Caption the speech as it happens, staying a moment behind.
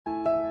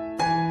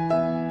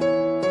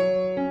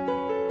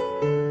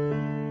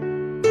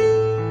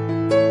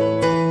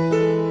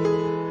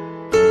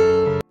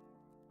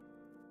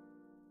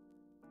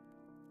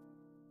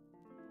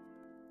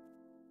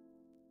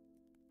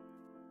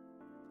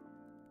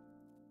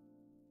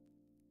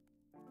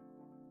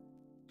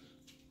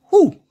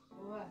Who?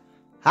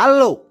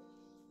 Hello.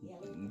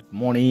 Good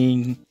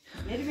morning.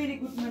 Very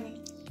good morning.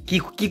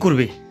 के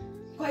कुर्बे?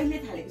 कहिले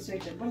थालेको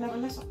स्वेटर बल्ल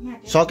बल्ल सक्न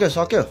आट्यो।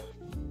 सक्यो?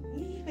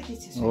 अलिकति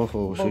छ। ओहो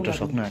स्वेटर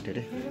सक्न आट्यो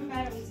रे।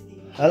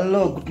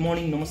 हेलो गुड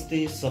मर्निङ नमस्ते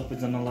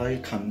सबैजनालाई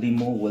खान्दी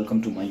म welcome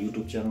to my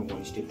YouTube channel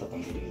one step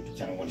तपाईको युट्युब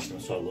च्यानल वन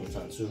स्टेपमा स्वागत गर्न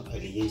चाहन्छु।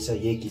 अहिले यही छ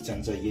यही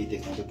किचन छ यही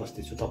देखाउँदै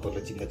बस्दैछु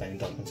तपाईहरुलाई चिन्तातानी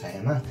दर्पण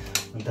छायामा।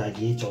 अन्त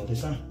यही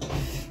चल्दैछ।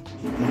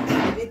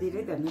 धेरै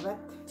धेरै धन्यवाद।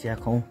 चिया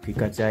खाऊ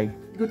फिका चाय।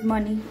 Good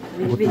morning.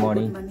 Good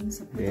morning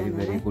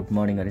very good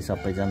morning अरे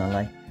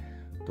सबैजनालाई।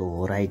 तो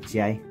हो राइट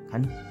चाय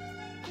खान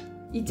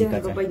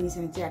इजनको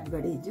बहिनीसँग च्याट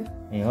गरे हिजो।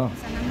 ए हो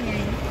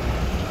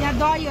त्यहाँ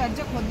दहीहरु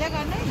चाहिँ खोज्दै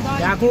गर्ने दही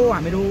त्यहाँको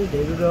हामीहरू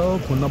धेरै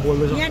फोनमा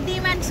बोल्दैछौँ। यहाँ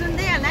डिमान्ड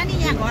सुन्दै होला नि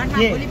यहाँ घरमा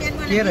भोलि बिहान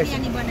मलाई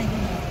बिरयानी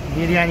बनाइदिनु।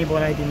 बिरयानी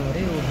बनाइदिनु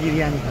अरे ऊ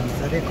बिरयानी खान्छ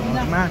अरे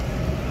घरमा।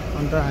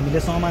 अन्त हामीले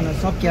सामानहरू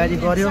सब क्यारी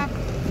गर्यो।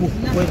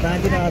 कोही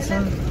बाँधिरहेको छ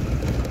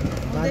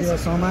बाँधिरहेको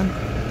सामान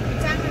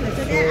चामलहरु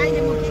चाहिँ त्यहाँ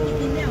अहिले म के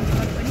किन्दै आउँछु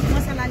पनि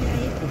मसला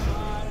ल्याए।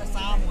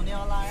 शाम हुने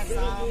होला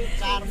शाम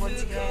 4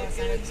 बजेको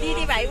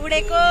दिदी भाइ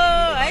उडेको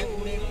है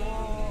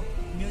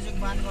म्युजिक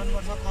बान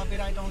गर्नुपर्छ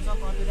कपिराइट आउँछ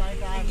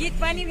कपिराइट आयो गीत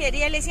पनि फेरि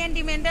यसले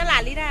सेन्टिमेन्टल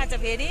हालिरहेछ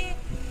फेरि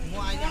म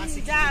अहिले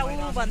आशिक जाऊ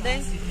भन्दै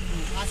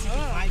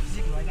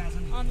आशिक भइरहेछ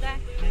नि। अन्त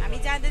हामी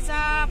जाँदैछ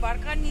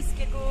भर्खर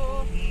निस्केको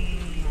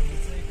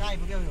कहाँ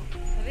आइपुग्यो यो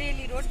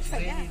रेली रोड छ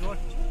रेली रोड।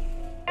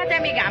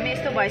 त्यहाँ घाम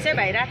यस्तो भइसै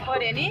भइराख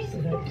पर्यो नि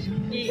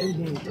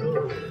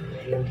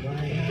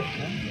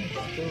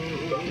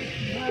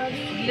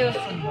लु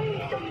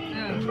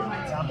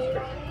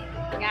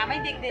घामै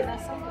देख्दैन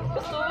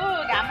कस्तो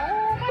घाम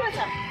उकालो छ।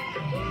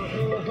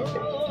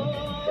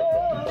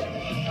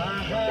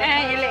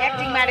 यसले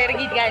एक्टिङ मारेर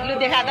गीत गाए लु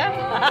देखा त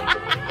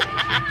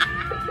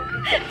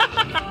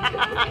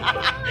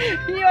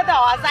यो त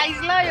हँसाइस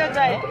ल यो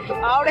चाहिँ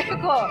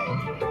हाउडेको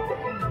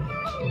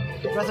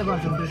कसो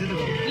गर्छौ त्यसै त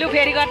गर्नु लु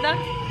फेरि गर त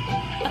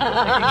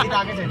गीत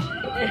आके छैन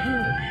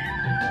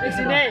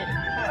एकछिन है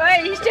ओए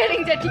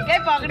स्टेरिङ चाहिँ ठिकै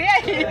पक्रियो है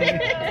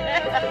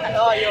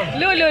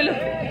लु लु लु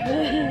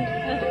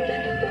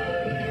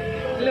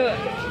लु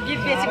गीत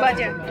बेसी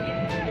बज्यो।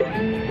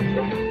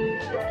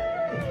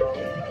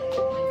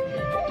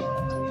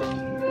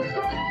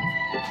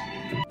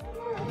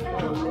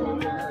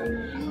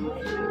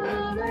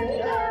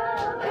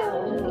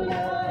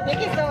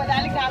 देखिस् त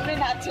अलिक राम्रै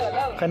नाच्छु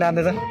होला हौ। खै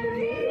नाच्दैछ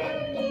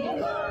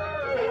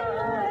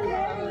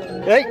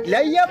ए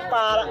ल्याइया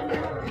पारा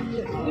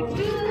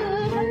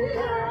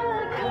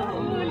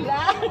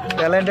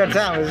ट्यालेन्टेड छ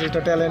हाम्रो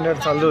सिस्टर ट्यालेन्टेड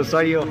छ लु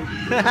सरियो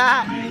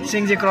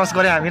सिङजी क्रस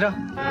गऱ्यो हामी र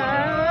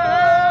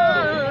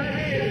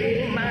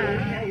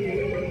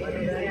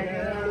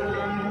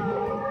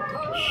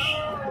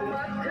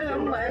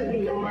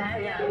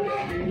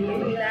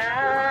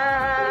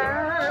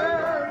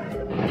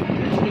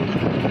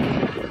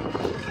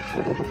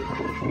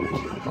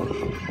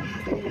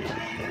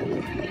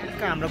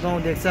हाम्रो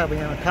गाउँ देख्छ अब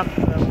यहाँ ठक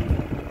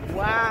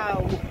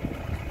वाउ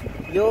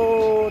यो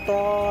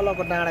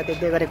तलको डाँडा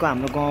देख्दै गरेको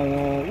हाम्रो गाउँ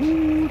हो ऊ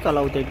तल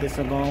देख्दैछ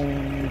गाउँ।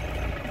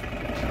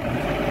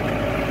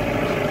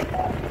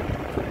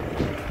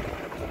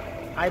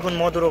 आइफोन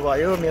मधुरो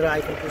भयो मेरो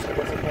आइफोन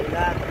पुस्किँदैछ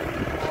पहिला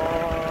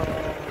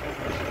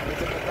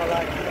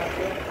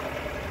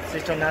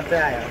सिस्टर नाच्दै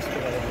आयो जस्तो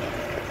गरेर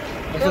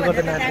यसो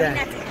गर्दै नाच्दै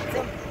आयो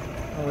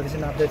अब त्यसो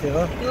नाच्दै थियो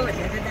हो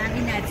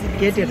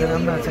केटीहरू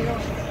राम्रो नाच्छ यो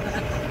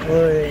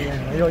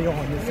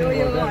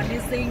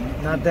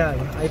नाच्दै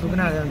आयो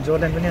आइपुग्न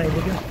जोर्डान पनि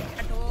आइपुग्यो।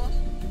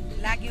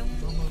 लाग्यो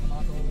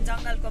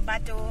जङ्गलको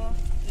बाटो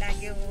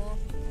लाग्यो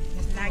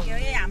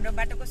है हाम्रो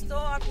बाटो कस्तो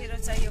अप्ठ्यारो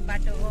छ यो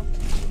बाटो हो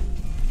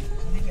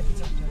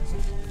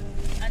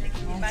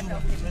अलिकति बाटो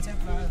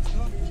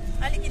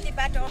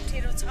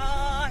अप्ठ्यारो छ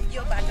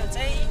यो बाटो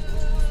चाहिँ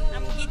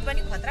अब गीत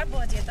पनि खतरा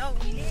बज्यो त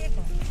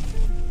उहिलेको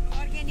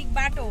अर्ग्यानिक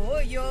बाटो हो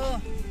यो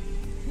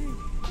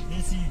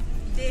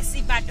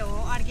देशी बाटो हो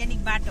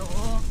अर्ग्यानिक बाटो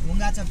हो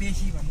ढुङ्गा छ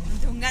बेसी भन्नु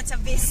ढुङ्गा छ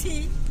बेसी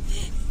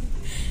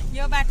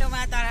यो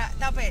बाटोमा तर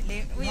तपाईहरुले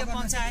उयो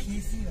पाउँछ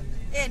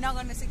ए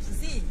नगर्नु चाहिँ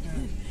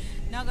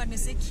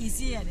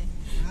खिसी अरे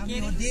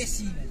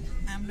देशी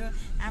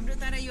हाम्रो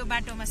तर यो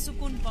बाटोमा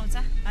सुकुन पाउँछ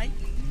है।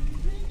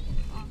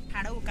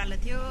 ठाडो उकालो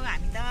थियो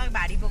हामी त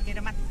भारी बोकेर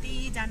माथि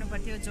जानु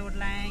पर्थ्यो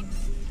जोरलाइन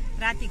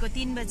रातिको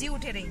 3 बजी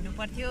उठेर हिँड्नु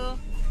पर्थ्यो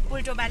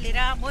पुल्टो बालेर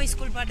म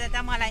स्कुल पढ्दा त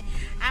मलाई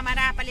आमा र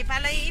आपाले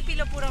पालै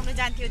पिलो पुर्याउनु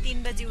जान्थ्यो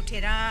 3 बजी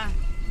उठेर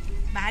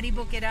भारी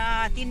बोकेर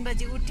 3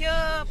 बजी उठ्यो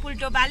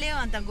पुल्टो बाल्यो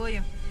अन्त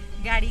गयो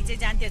गाडी चाहिँ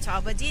जान्थ्यो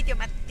 6 बजी त्यो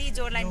माथि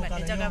जोरलाइन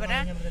भन्ने जग्गाबाट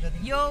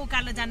यो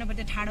उकालो जानु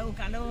पर्थ्यो ठाडो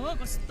उकालो हो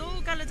कस्तो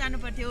उकालो जानु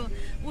पर्थ्यो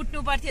उठ्नु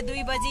पर्थ्यो 2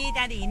 बजी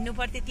त्यहाँदेखि हिँड्नु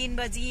पर्थ्यो 3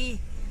 बजी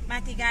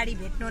माथि गाडी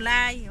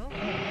भेट्नुलाई हो।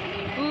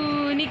 ऊ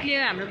निक्लियो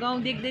हाम्रो गाउँ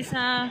देख्दैछ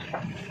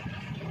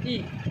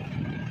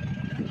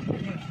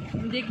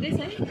देख्दैछ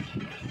है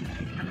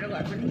हाम्रो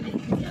घर पनि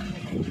देख्दैछ।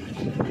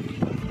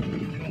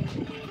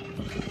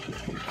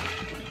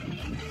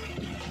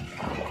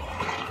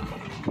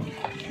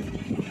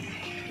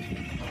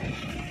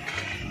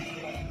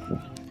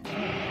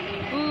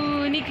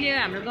 निक्लियो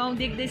हाम्रो गाउँ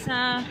देख्दैछ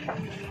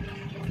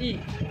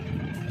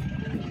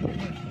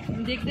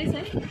देख्दैछ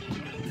है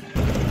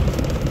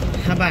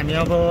अब हामी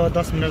अब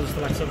 10 मिनट जस्तो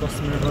लाग्छ 10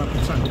 मिनटमा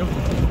पुग्छ हामीहरू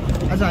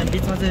आज हामी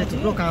बिचमा चाहिँ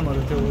थुप्रो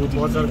कामहरू थियो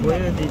बजार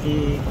गयो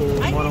दिदीको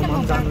मरममा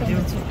जानु थियो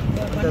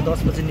अन्त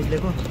 10 बजी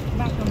निक्लेको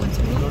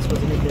 10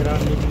 बजी निक्लेर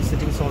मिटिङ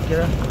सिटिङ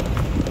सकेर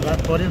रात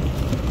पर्यो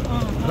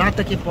रात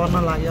त के पर्न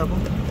लाग्यो अब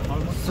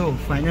सो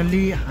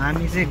फाइनल्ली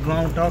हामी चाहिँ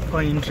गाउँ टक्क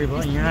इन्ट्री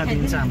भयो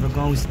यहाँदेखि चाहिँ हाम्रो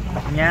गाउँ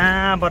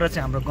यहाँबाट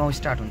चाहिँ हाम्रो गाउँ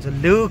स्टार्ट हुन्छ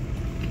लुक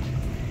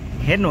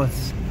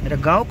हेर्नुहोस् मेरो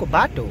गाउँको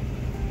बाटो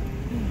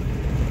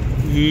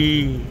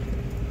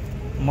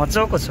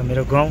मजाको छ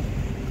मेरो गाउँ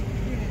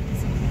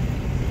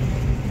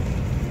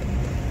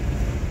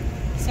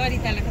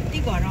सरितालाई कति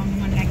घर आउनु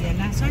मन लाग्यो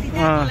होला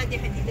सरितालाई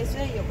देखाइदिँदैछ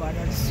यो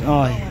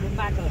घरहरु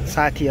बाटोहरु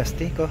साथी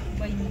अस्तिको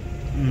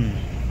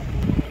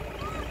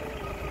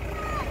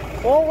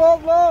ओ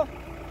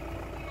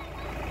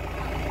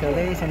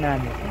खेल्दैछ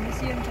नानी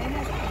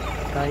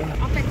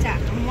अपेक्षा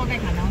मकै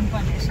खान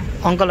आउनुपर्ने रहेछ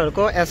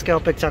अङ्कलहरूको एसके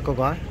अपेक्षाको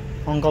घर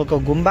अङ्कलको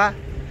गुम्बा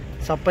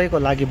सबैको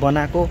लागि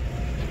बनाएको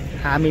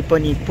हामी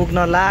पनि पुग्न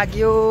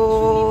लाग्यो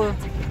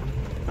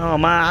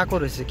मा आएको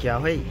रहेछ क्या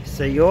है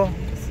सही हो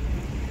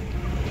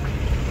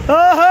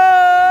ओहो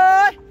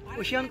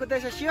उसियानको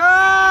त्यसो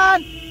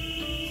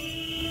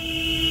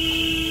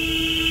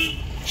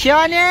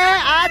सियाने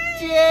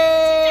आचे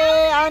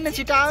आउनु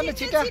छिटो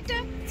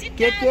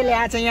के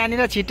ल्याएछ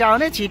यहाँनिर छिटो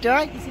आउने छिटो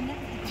है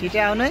छिटो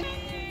आउने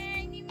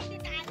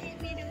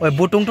ओ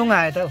बुटुङटुङ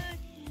आयो त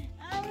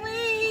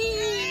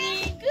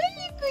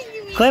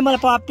खै मलाई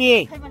पप्पी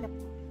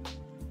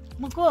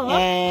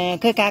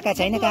खै काका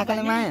छैन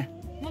काकाले माया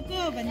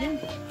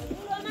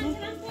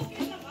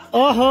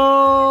ओहो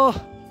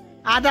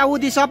आधा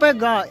उधी सबै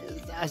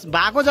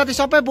भएको जति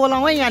सबै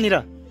बोलाउँ है यहाँनिर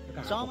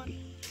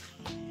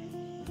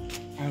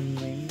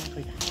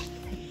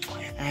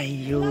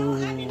आइयो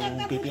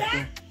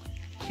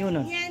के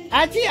हुनु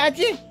आजी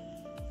आजी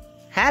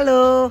हेलो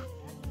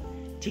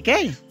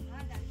ठिकै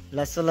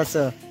लसो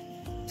लसो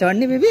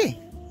चढ्ने बेबी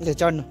ल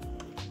चढ्नु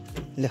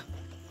ल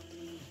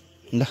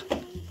ल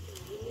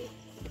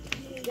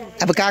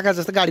अब काका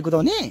जस्तो गाडी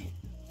कुदाउने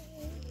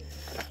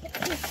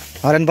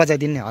हरन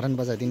बजाइदिने हरन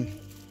बजाइदिनु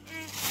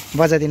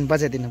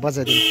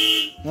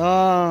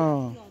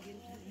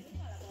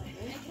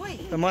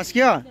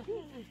मस्क्यो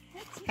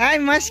हाई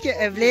मस्क्यो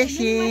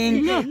ब्लेसिङ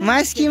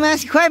मस्की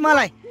खोइ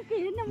मलाई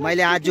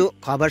मैले आज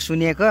खबर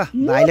सुनेको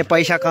भाइले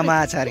पैसा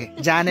कमाएछ अरे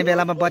जाने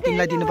बेलामा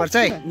बतिनलाई दिनुपर्छ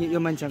है यो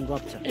मान्छेसँग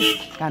गफ छ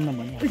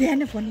कानमा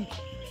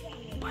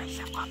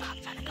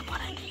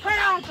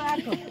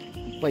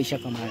पैसा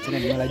कमाएछ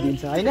मलाई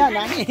दिन्छ होइन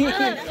नानी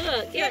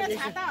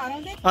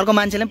अर्को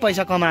मान्छेले पनि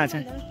पैसा कमाएछ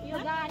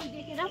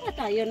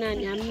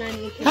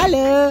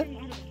हेलो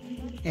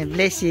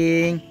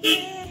ब्लेसिङ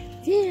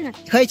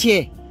खै छे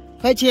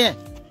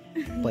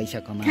पैसा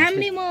कमाएछ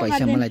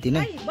पैसा मलाई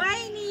दिनु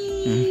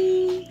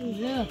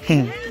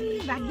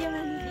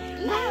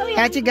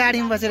आची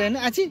गाडीमा बसेर होइन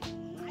आची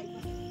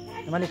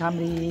मैले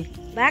खाम्री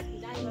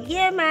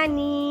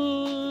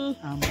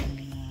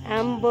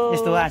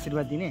यस्तो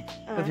आशीर्वाद दिने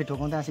कति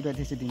ठोकाउँदा आशीर्वाद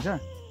त्यस्तो दिन्छ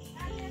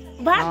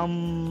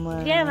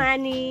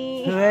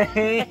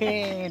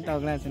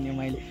टक्रा छ नि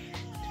मैले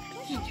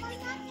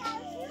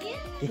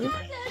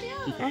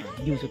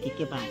दिउँसो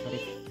के पाएको अरे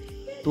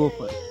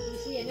तोपहरू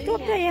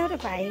एउटा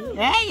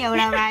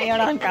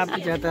कापी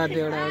छ त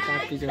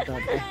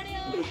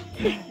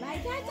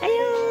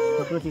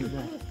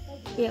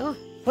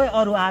खोइ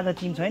अरू आधा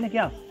टिम छैन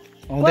क्या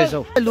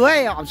आउँदैछौ लु है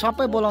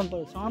सबै बोलाउनु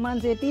पर्यो सामान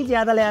चाहिँ यति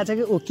ज्यादा ल्याएको छ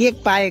कि ऊ केक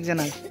पाए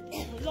एकजना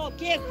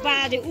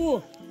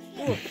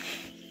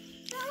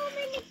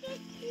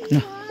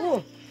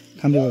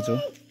खाम्बी बच्चो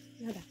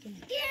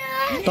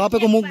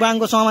तपाईँको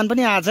मुखबाङको सामान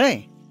पनि आएछ है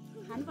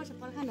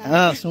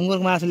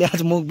सुँगुरको मासु ल्याएको छ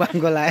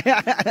मुखबाङको लागि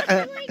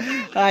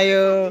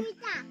आयो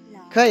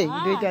खै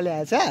दुईटा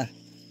ल्याएछ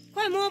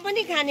म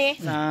पनि खाने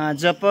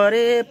साँझ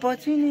परे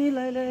पछि नि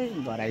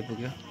घर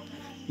आइपुग्यो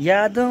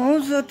याद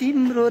आउँछ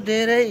तिम्रो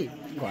धेरै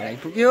घर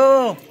आइपुग्यो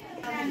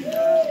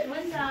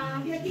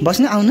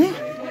बस्ने आउने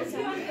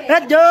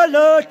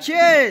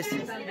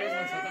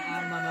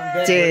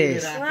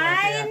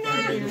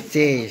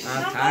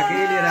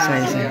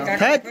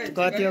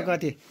कति हो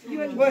कति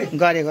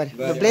गरे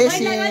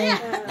ब्लेसिङ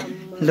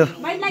ल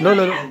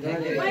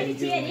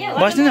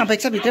बस्नु न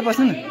अपेक्षा भित्रै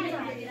बस्नु न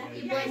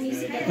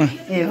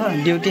ए हो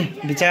ड्युटी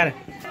विचार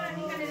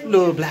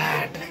लो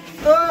ब्ल्याड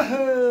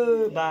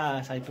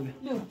बास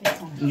आइपुग्यो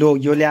लो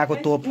यो ल्याएको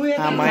तोप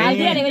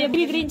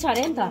बिग्रिन्छ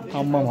अरे नि त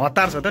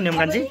हतार छ त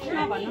नेमकान्छी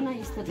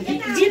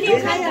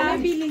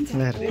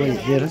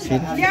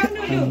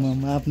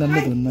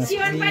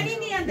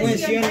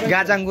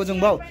गाजाङ गुजुङ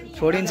भाउ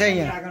छोडिन्छ है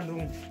यहाँ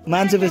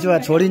मान्छे बेसी भए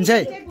छोडिन्छ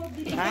है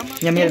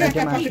यहाँ मेरो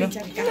भिडियोमा हाँस्नु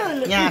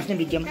यहाँ हाँस्ने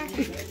भिडियोमा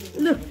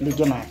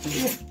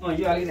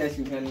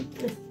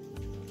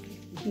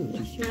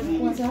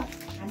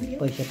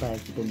पैसा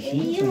पाएको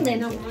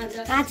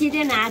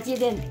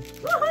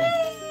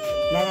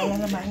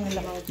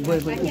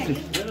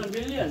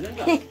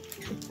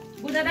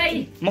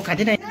म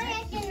खाँदिनँ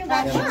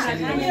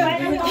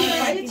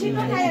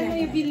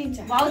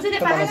भाउजूले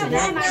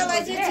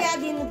चिया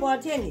दिनु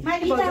पर्थ्यो नि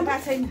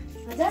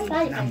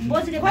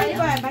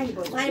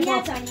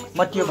म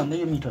त्यो भन्दा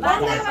यो मिठो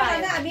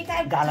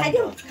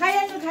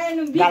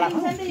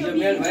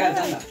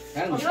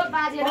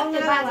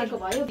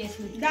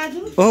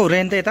ओ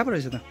रेन त यता पो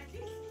रहेछ त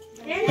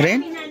रेन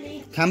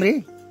खाम्री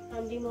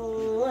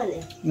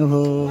ओहो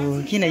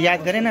किन याद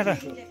गरेन र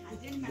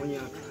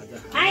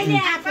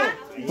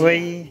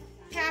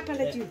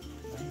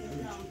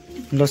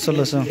लोसो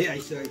लोसो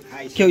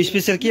के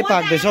स्पेसल के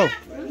पाक्दैछ हौ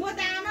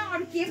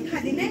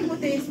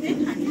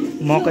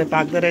मकै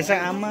पाक्दो रहेछ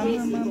आमा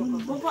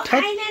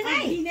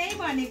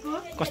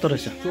कस्तो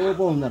रहेछ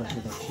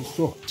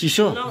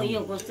चिसो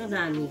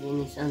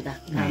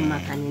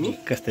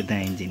कस्तो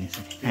दामी जिनिस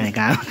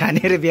घाम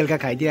खाने र बेलुका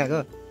खाइदिएको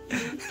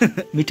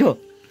मिठो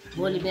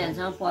भोलि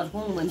बिहानसम्म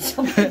पर्खौँ भन्छ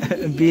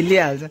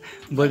बिलिहाल्छ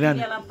भोलि बिहान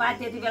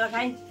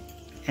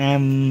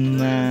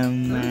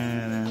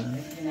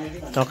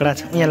चक्रा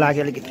छ यहाँ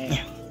लाग्यो अलिकति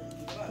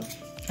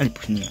अलिक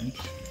पुस्ने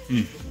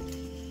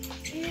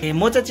ए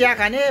म चाहिँ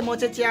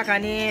चिया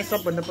खाने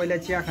सबभन्दा पहिला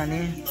चिया खाने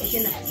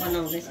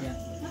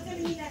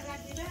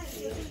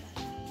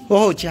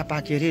ओहो चिया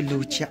पाक्यो अरे लु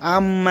चिया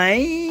आम्मै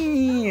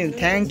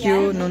थ्याङ्क यू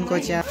नुनको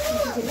चिया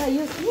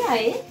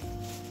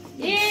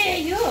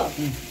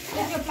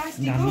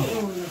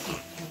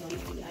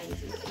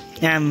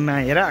आम्मा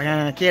हेर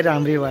के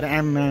राम्री भएर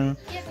आम्मा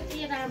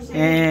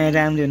ए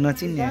राम्री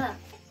नचिन्ने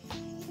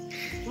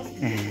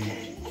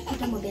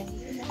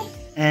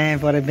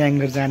पर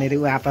बेङ्गलोर जाने रे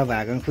ऊ आपा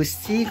भएको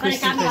खुसी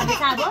खुसी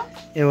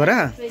ए हो र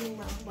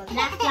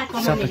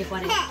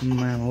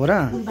हो र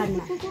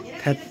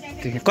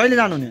कहिले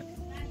जानु नि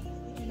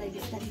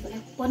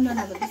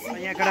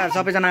यहाँ केटा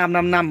सबैजना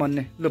आफ्नो नाम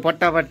भन्ने लु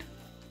फटाफट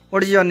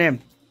वाट इज योर नेम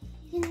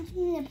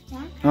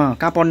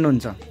कहाँ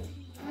पढ्नुहुन्छ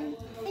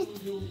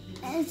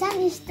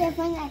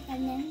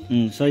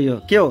सही हो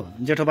के हो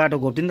जेठो बाटो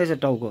घोप्टिँदैछ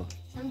टाउको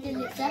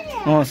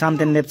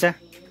सामतेन लेप्चा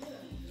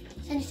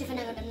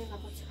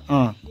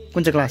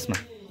कुन चाहिँ क्लासमा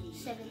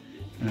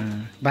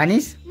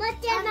भानिस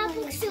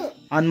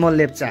अनमोल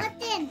लेप्चा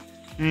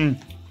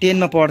 10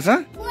 मा पढ्छ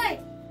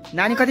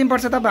नानी कतिमा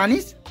पढ्छ त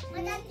भानिस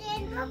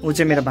ऊ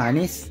चाहिँ मेरो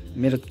भानिस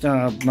मेरो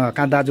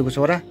कहाँ दाजुको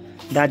छोरा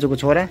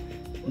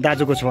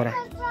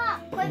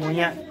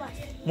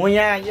म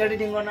यहाँ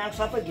एडिटिङ गर्न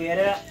सबै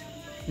घेरेर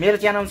मेरो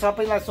च्यानल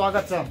सबैलाई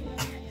स्वागत छ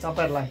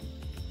सबैलाई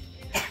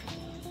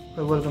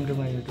welcome to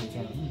my YouTube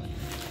channel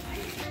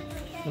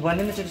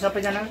भनिदिनुहोस्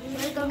सबैजना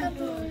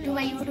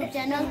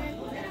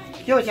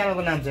के हो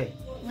च्यानलको नाम चाहिँ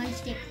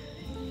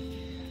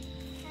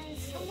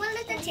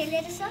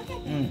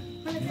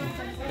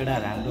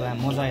केटाहरू हाम्रो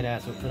मजा आइरहेको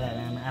छु केटाहरू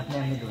आफ्नो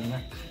आफ्नो धुनमा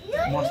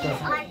मस्त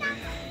छ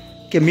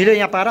के मिल्यो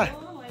यहाँ पारा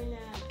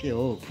के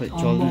हो खोइ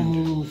चल्नु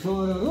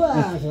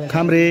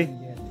खाम्रे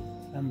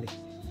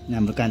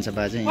हाम्रो कान्छा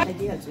बाजे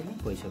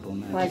पैसा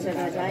पाउनु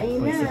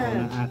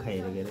आँखा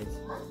हेरेर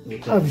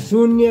अब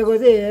सुन्नेको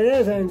चाहिँ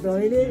हेरेछ नि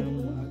तैँले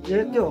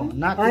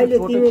अहिले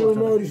तिमीको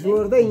मौरी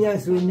सोर्दै यहाँ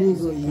सुन्नेको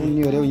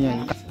सुन्ने अरे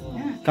यहाँ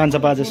कान्छा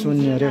बाजे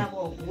सुन्ने अरे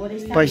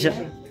पैसा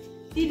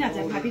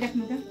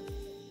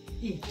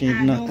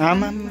 3000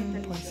 आमा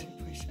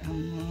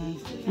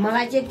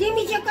मलाई चाहिँ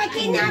तिमी चाहिँ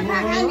कति नाफा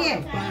खाने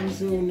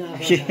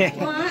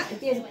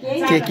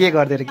के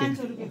गर्दै रे के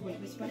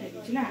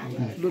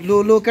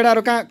लो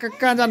केटाहरू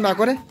कहाँ जानु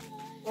भएको रे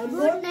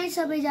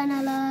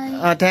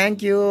सबैजनालाई थ्याङ्क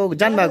यू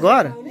जानु भएको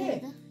घर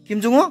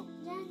किम्चुङ हो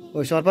ओ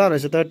सर्पा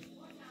रहेछ त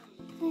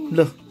ल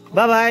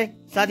बाई बाई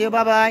साथी हो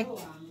बाई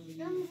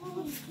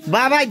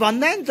बाई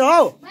भन्दै नि त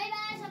हौ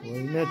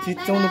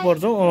चिच्चाउनु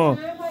पर्छ हौ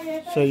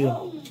सही हो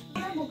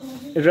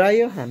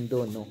रह्यो हम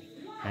दोनों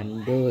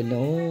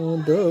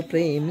दो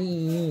प्रेमी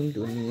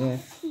दुनिया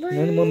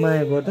म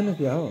माया गर्दैन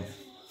क्या हो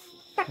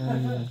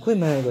खोइ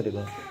माया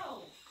गरेको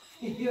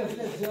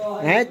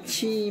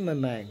एछि म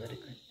माया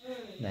गरेको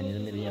नानी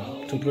मेरो यहाँ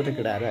थुप्रो त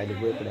केटाहरू अहिले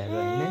गयो केटाहरू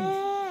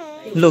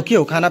होइन लो के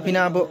हो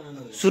खानापिना अब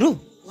सुरु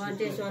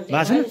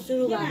भाषण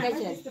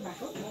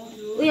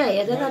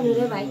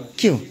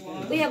के हो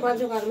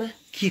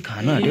के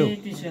खानु अरे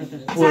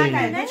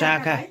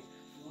चाखा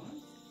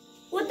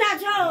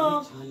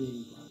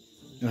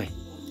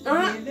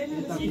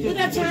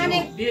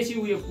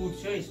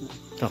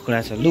तक्रा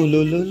छ लु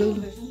लु लु लु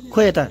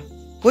खोइ यता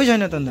कोही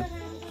छैन त अन्त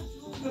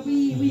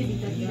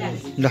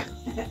ल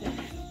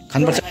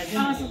खानुपर्छ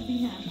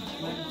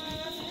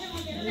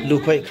लु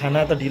खोइ खाना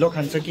त ढिलो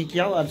खान्छ कि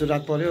क्या हो आज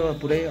रात पर्यो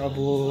पुरै अब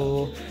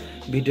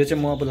भिडियो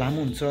चाहिँ म अब लामो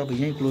हुन्छ अब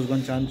यहीँ क्लोज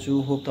गर्न चाहन्छु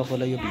होप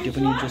तपाईँलाई यो भिडियो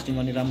पनि इन्ट्रेस्टिङ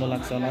अनि राम्रो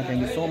लाग्छ होला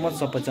थ्याङ्क यू सो मच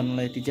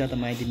सबैजनालाई यति ज्यादा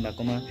माया दिनु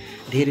भएकोमा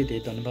धेरै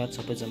धेरै धन्यवाद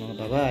सबैजनालाई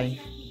बाई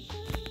बाई